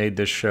people who made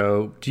this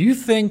show, do you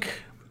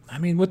think I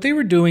mean, what they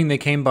were doing, they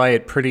came by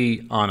it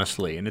pretty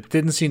honestly, and it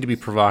didn't seem to be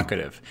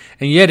provocative.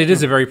 And yet it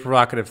is a very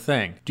provocative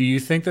thing. Do you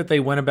think that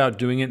they went about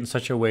doing it in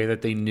such a way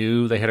that they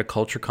knew they had a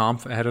culture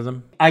comp ahead of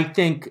them? I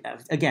think,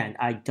 again,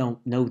 I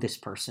don't know this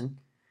person.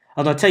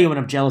 Although I'll tell you what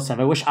I'm jealous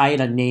of. I wish I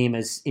had a name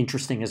as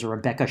interesting as a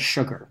Rebecca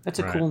Sugar. That's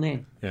a cool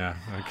name. Yeah.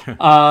 Okay.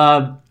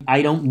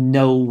 I don't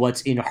know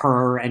what's in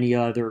her or any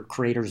other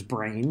creator's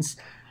brains.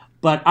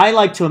 But I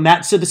like to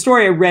imagine. So the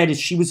story I read is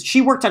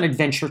she worked on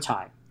Adventure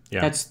Time.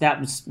 Yeah.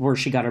 That was where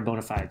she got her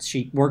bona fides.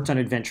 She worked on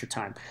Adventure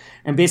Time.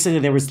 And basically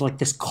there was like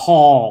this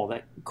call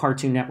that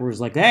Cartoon Network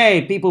was like,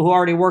 hey, people who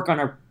already work on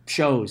our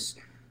shows,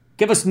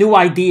 give us new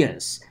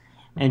ideas.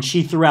 And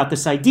she threw out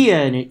this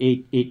idea and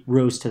it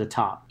rose to the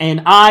top.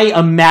 And I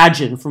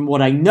imagine from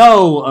what I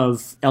know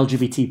of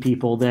LGBT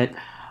people that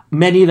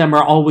many of them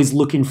are always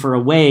looking for a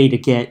way to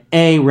get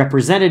A,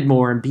 represented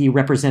more, and B,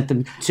 represent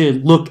them, to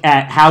look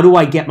at how do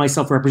I get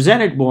myself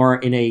represented more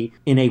in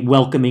a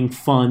welcoming,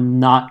 fun,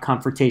 not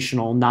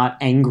confrontational, not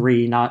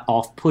angry, not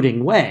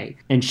off-putting way.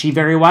 And she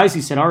very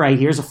wisely said, all right,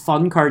 here's a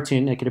fun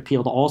cartoon that could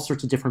appeal to all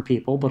sorts of different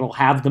people, but it'll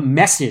have the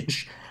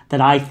message that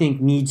I think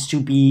needs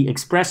to be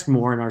expressed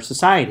more in our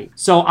society.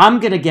 So I'm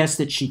going to guess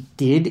that she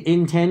did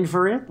intend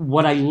for it.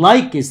 What I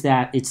like is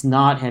that it's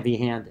not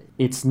heavy-handed.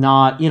 It's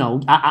not,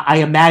 I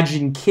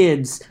imagine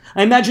kids,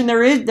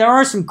 there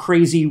are some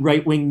crazy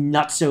right-wing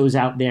nutsos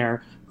out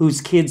there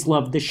whose kids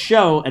love the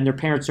show and their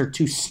parents are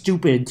too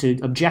stupid to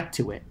object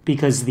to it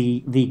because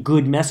the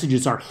good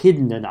messages are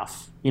hidden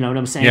enough. You know what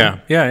I'm saying?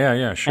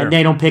 Yeah, sure. And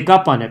they don't pick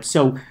up on it.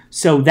 So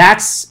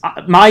that's,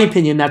 my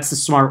opinion, that's the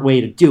smart way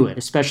to do it,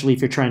 especially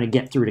if you're trying to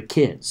get through to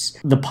kids.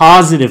 The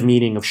positive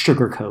meaning of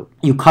sugarcoat.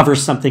 You cover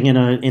something in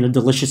a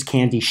delicious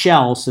candy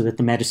shell so that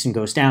the medicine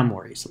goes down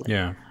more easily.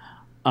 Yeah.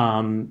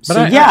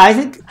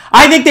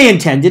 I think they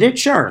intended it.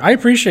 Sure, I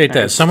appreciate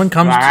that.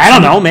 I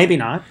don't know, maybe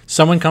not.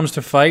 Someone comes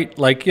to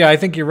fight. I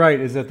think you're right.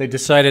 Is that they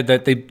decided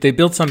that they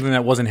built something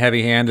that wasn't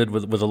heavy-handed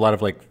with a lot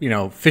of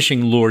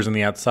fishing lures on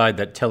the outside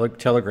that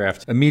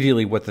telegraphed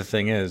immediately what the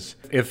thing is.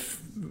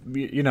 If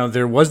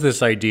there was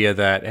this idea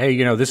that, hey,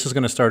 this is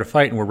going to start a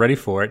fight and we're ready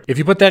for it. If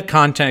you put that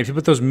content, if you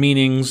put those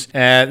meanings,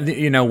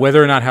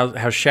 whether or not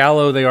how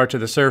shallow they are to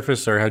the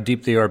surface or how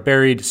deep they are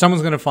buried,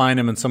 someone's going to find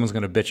them and someone's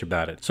going to bitch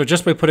about it. So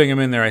just by putting them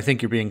in there, I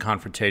think you're being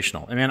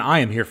confrontational. And man, I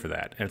am here for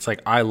that. And it's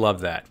like, I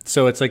love that.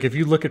 So it's like, if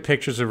you look at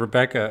pictures of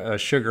Rebecca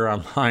Sugar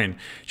online,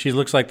 she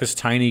looks like this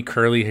tiny,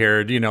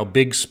 curly-haired,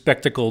 big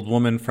spectacled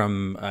woman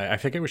from, I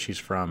forget where she's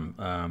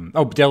from.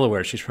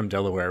 Delaware. She's from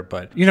Delaware.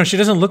 But, she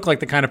doesn't look like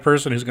the kind of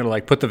person who's going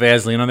to put the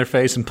Vaseline on their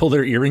face and pull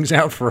their earrings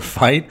out for a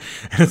fight.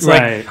 And it's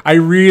right. I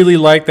really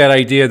like that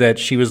idea that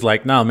she was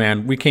like, no,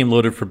 man, we came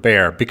loaded for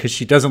bear, because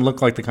she doesn't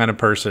look like the kind of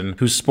person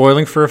who's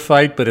spoiling for a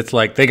fight, but it's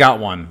like, they got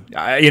one,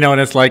 and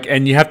it's like,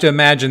 and you have to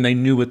imagine they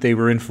knew what they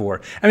were in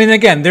for. I mean,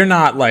 again, they're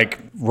not like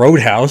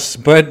Roadhouse,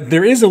 but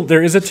there is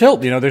a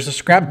tilt, there's a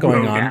scrap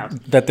going on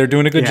that they're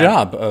doing a good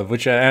job of,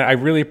 which I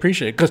really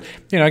appreciate. Because,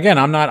 again,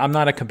 I'm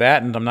not a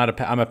combatant.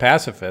 I'm a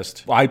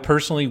pacifist. I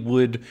personally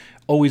would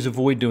always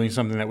avoid doing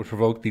something that would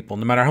provoke people.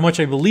 No matter how much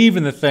I believe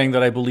in the thing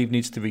that I believe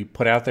needs to be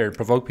put out there and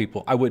provoke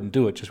people, I wouldn't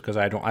do it just because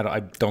I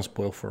don't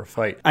spoil for a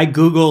fight. I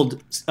Googled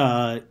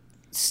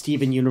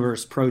Steven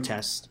Universe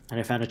protest, and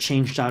I found a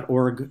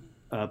change.org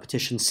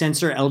petition,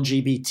 censor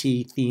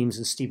LGBT themes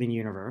in Steven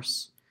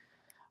Universe.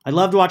 I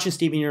loved watching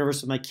Steven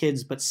Universe with my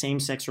kids, but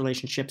same-sex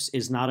relationships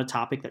is not a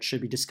topic that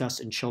should be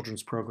discussed in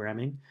children's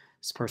programming.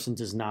 This person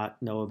does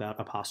not know about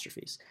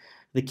apostrophes.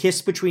 The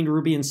kiss between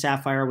Ruby and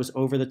Sapphire was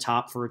over the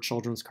top for a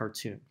children's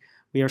cartoon.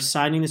 We are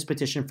signing this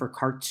petition for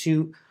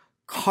Cartoon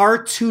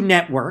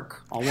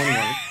Network, all one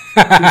word,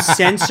 to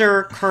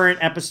censor current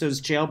episodes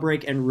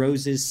Jailbreak and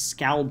Rose's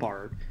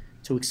Scalbard,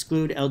 to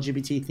exclude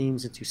LGBT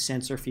themes and to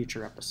censor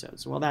future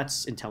episodes. Well,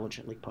 that's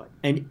intelligently put.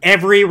 And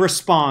every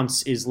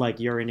response is like,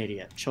 you're an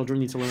idiot. Children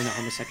need to learn that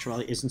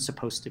homosexuality isn't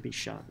supposed to be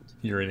shunned.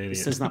 You're an idiot.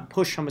 This does not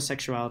push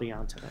homosexuality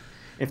onto them.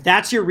 If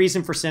that's your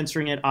reason for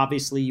censoring it,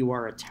 obviously you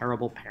are a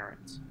terrible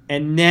parent.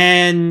 And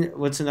then,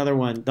 what's another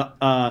one?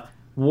 The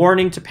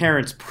warning to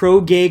parents,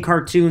 pro-gay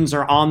cartoons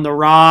are on the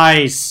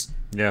rise.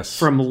 Yes.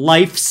 From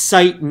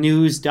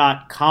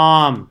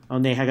lifesitenews.com.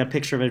 And they had a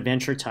picture of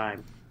Adventure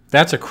Time.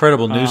 That's a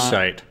credible news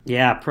site.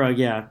 Yeah. For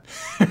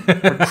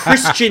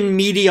Christian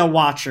media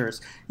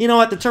watchers. You know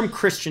what? The term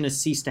Christian has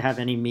ceased to have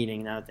any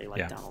meaning now that they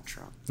like Donald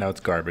Trump. No,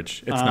 it's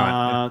garbage. It's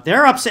not.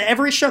 They're upset.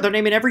 Every show. They're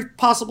naming every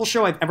possible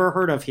show I've ever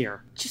heard of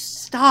here.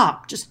 Just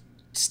stop. Just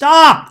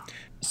stop.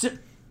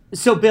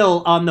 So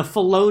Bill, on the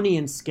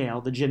Filonian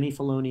scale, the Jimmy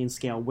Filonian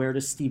scale, where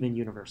does Steven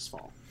Universe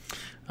fall?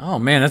 Oh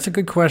man, that's a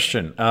good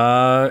question.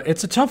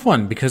 It's a tough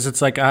one because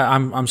it's like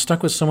I'm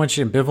stuck with so much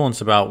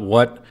ambivalence about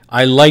what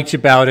I liked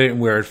about it and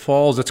where it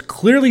falls. It's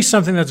clearly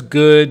something that's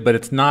good, but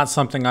it's not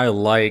something I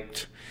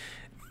liked.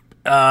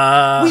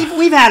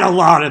 We've had a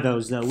lot of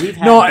those though.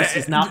 This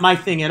is not my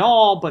thing at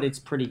all, but it's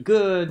pretty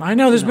good. I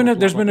know there's been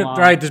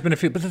a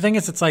few, but the thing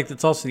is,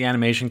 it's also the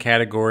animation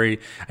category.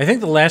 I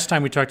think the last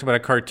time we talked about a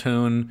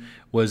cartoon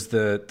was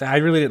I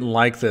really didn't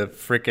like the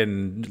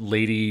frickin'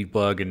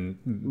 Ladybug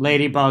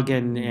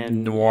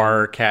and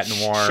Noir, Cat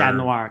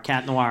Noir.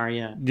 Cat Noir,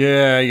 yeah.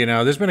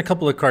 Yeah, there's been a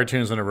couple of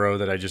cartoons in a row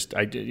that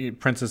I did,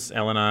 Princess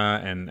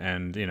Elena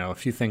and a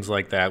few things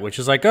like that, which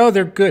is like, oh,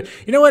 they're good.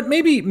 You know what?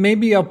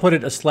 Maybe I'll put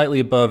it a slightly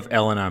above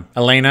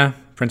Elena.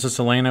 Princess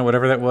Elena,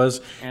 whatever that was.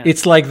 Yeah.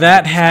 It's like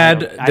that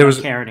had... I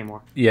don't care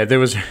anymore. Yeah, there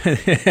was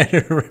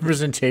a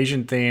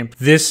representation theme.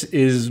 This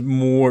is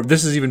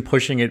even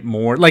pushing it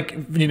more.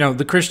 Like,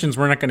 the Christians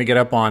were not going to get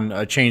up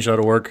on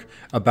Change.org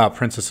about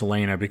Princess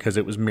Elena because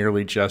it was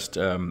merely just,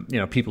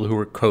 people who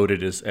were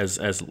coded as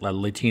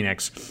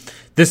Latinx.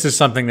 This is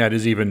something that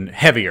is even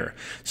heavier.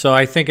 So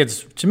I think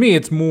to me,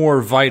 it's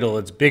more vital.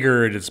 It's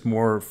bigger. It's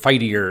more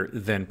fightier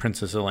than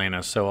Princess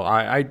Elena. So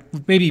I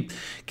maybe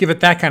give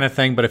it that kind of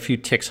thing, but a few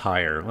ticks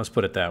higher. Let's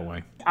put it that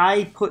way.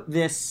 I put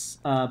this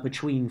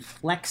between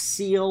Flex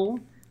Seal.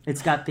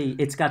 It's got the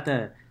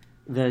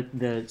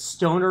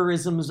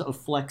stonerisms of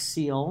Flex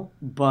Seal,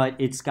 but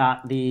it's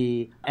got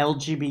the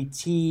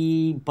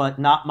LGBT but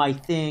not my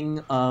thing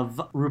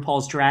of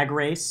RuPaul's Drag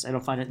Race. I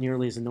don't find it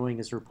nearly as annoying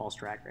as RuPaul's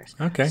Drag Race.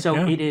 Okay.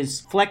 So it is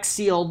Flex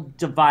Seal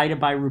divided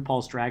by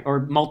RuPaul's Drag,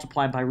 or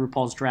multiplied by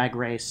RuPaul's Drag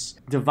Race,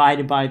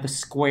 divided by the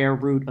square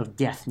root of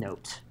Death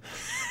Note.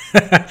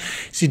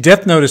 See,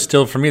 Death Note is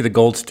still, for me, the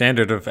gold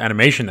standard of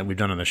animation that we've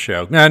done on the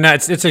show. No,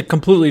 it's a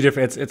completely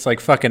different... It's like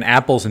fucking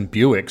apples and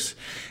Buicks.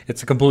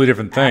 It's a completely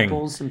different thing.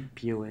 Apples and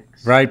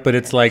Buicks. Right, but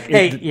it's like...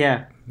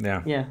 Yeah.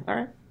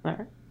 All right.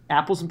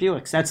 Apples and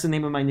Buicks. That's the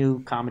name of my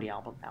new comedy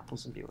album,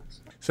 Apples and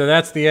Buicks. So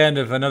that's the end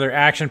of another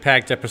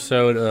action-packed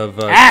episode of...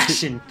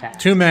 Action-packed!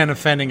 Two men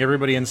offending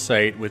everybody in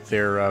sight with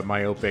their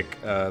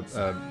myopic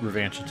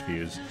revanchist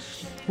views.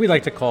 We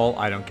like to call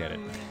I Don't Get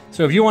It.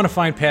 So if you want to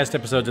find past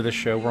episodes of this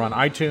show, we're on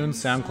iTunes,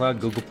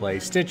 SoundCloud, Google Play,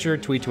 Stitcher.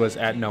 Tweet to us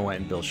at Noah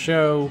and Bill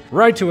Show.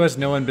 Write to us,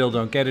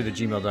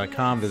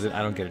 noahandbilldon'tgetit@gmail.com. Visit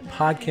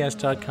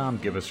idon'tgetitpodcast.com.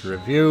 Give us a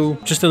review.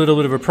 Just a little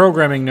bit of a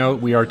programming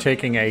note. We are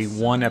taking a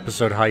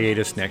 1-episode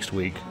hiatus next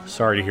week.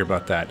 Sorry to hear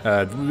about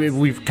that.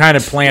 We've kind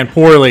of planned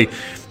poorly.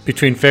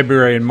 Between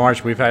February and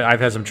March, I've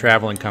had some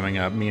traveling coming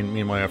up. Me and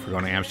my wife are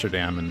going to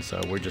Amsterdam, and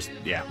so we're just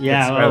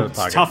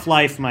it's tough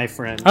life, my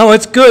friend. Oh,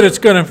 it's good.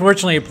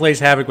 Unfortunately, it plays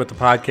havoc with the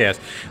podcast.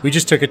 We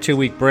just took a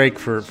 2-week break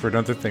for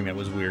another thing that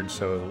was weird.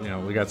 So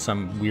we got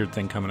some weird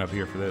thing coming up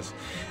here for this.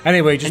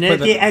 Anyway,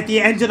 at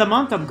the end of the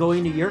month, I'm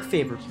going to your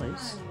favorite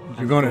place.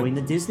 I'm going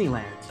to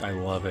Disneyland. I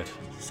love it.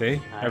 See,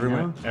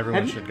 everyone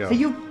should go.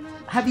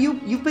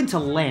 You've been to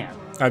Land?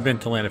 I've been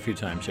to Land a few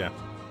times. Yeah.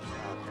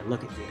 Okay,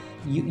 look at you.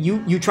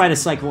 You try to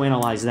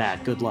psychoanalyze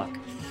that. Good luck.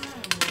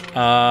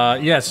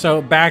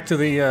 So back to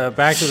the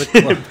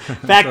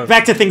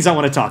back to things I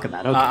want to talk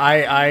about. Okay.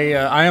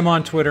 I am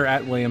on Twitter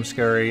at William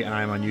Scurry, and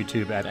I am on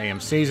YouTube at AM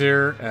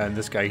Caesar. And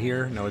this guy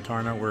here, Noah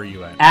Tarno, where are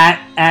you at?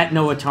 At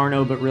Noah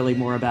Tarno, but really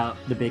more about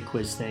the Big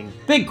Quiz Thing.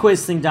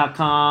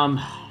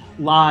 BigQuizThing.com.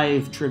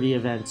 Live trivia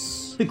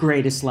events, the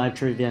greatest live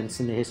trivia events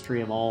in the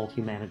history of all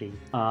humanity,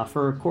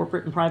 for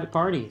corporate and private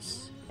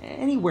parties.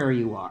 Anywhere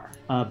you are.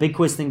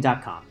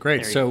 BigQuizThing.com.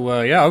 Great. So,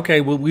 okay.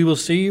 Well, we will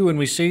see you when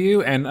we see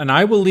you. And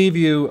I will leave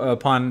you,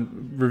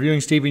 upon reviewing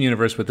Steven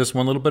Universe, with this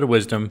one little bit of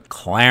wisdom.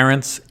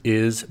 Clarence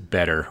is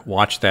better.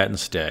 Watch that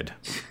instead.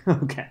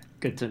 Okay.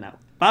 Good to know.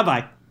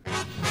 Bye-bye.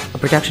 A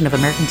production of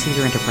American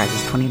Caesar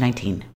Enterprises 2019.